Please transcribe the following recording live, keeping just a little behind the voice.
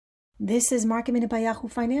This is Market Minute by Yahoo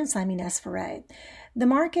Finance. I'm Ines Ferre. The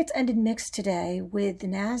markets ended mixed today with the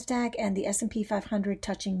NASDAQ and the S&P 500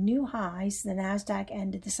 touching new highs. The NASDAQ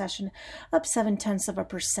ended the session up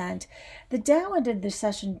 0.7%. The Dow ended the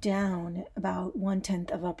session down about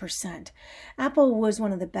 0.1%. Apple was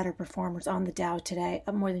one of the better performers on the Dow today,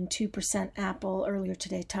 up more than 2%. Apple earlier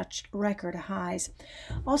today touched record highs.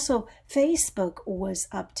 Also, Facebook was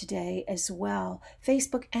up today as well.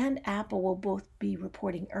 Facebook and Apple will both be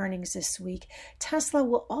reporting earnings this week. Tesla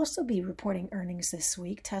will also be reporting earnings this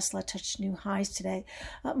week. Tesla touched new highs today,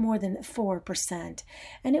 up more than 4%.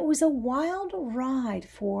 And it was a wild ride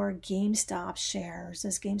for GameStop shares,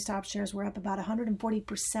 as GameStop shares were up about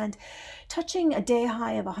 140%, touching a day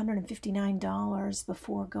high of $159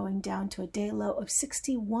 before going down to a day low of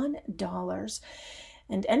 $61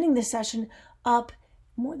 and ending the session up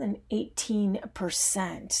more than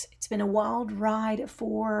 18%. It's been a wild ride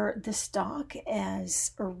for the stock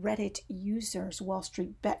as Reddit users, Wall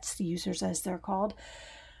Street Bets users as they're called,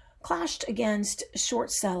 clashed against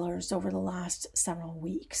short sellers over the last several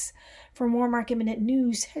weeks. For more Market Minute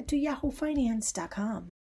news, head to yahoofinance.com.